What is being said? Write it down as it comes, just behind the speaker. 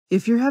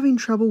If you're having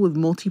trouble with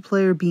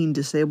multiplayer being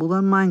disabled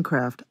on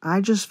Minecraft,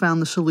 I just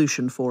found the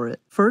solution for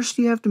it. First,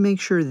 you have to make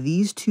sure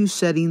these two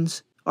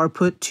settings are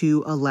put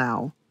to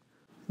allow.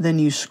 Then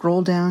you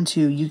scroll down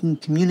to you can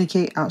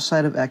communicate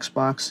outside of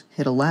Xbox,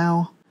 hit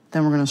allow.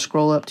 Then we're going to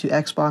scroll up to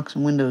Xbox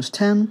and Windows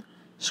 10,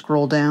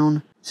 scroll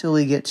down till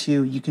we get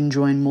to you can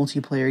join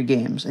multiplayer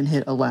games and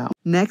hit allow.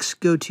 Next,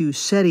 go to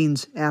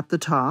settings at the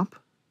top.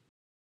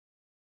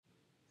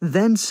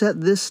 Then set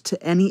this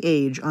to any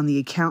age on the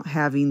account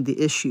having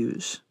the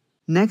issues.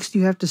 Next,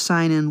 you have to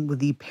sign in with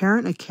the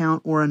parent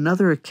account or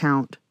another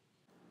account.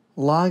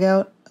 Log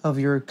out of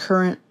your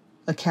current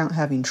account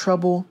having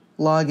trouble.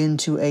 Log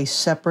into a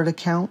separate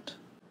account.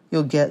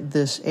 You'll get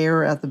this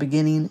error at the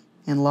beginning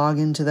and log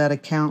into that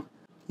account.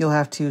 You'll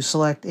have to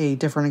select a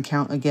different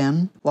account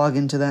again, log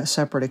into that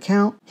separate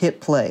account,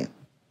 hit play.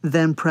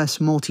 Then press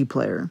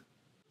multiplayer.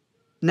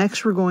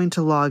 Next, we're going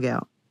to log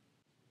out.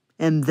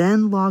 And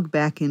then log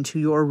back into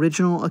your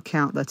original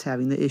account that's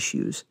having the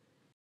issues.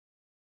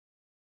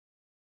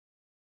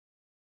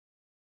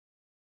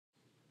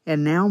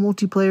 And now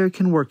multiplayer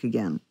can work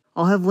again.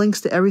 I'll have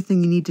links to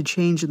everything you need to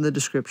change in the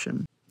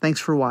description. Thanks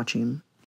for watching.